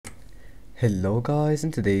Hello guys,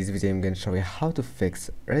 in today's video I'm going to show you how to fix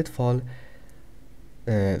Redfall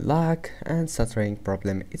lag and stuttering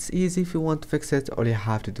problem. It's easy. If you want to fix it, all you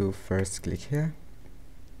have to do first click here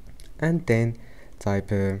and then type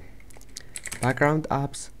background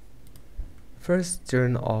apps. First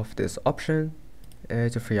turn off this option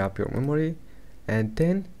to free up your memory, and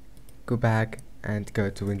then go back and go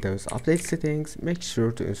to Windows Update settings. Make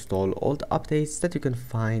sure to install all the updates that you can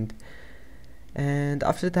find. And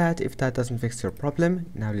after that, if that doesn't fix your problem,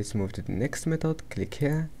 now let's move to the next method. Click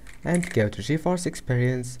here and go to GeForce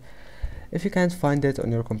Experience. If you can't find it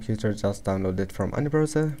on your computer, just download it from any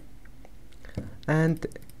browser. And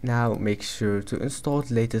now make sure to install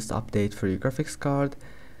the latest update for your graphics card.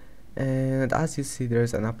 And as you see,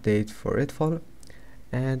 there's an update for Redfall.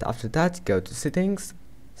 And after that, go to settings,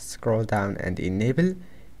 scroll down and enable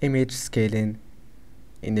image scaling.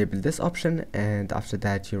 Enable this option, and after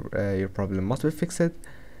that your problem must be fixed.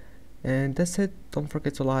 And that's it. Don't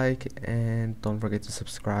forget to like and don't forget to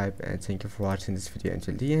subscribe, and thank you for watching this video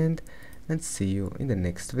until the end, and see you in the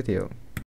next video.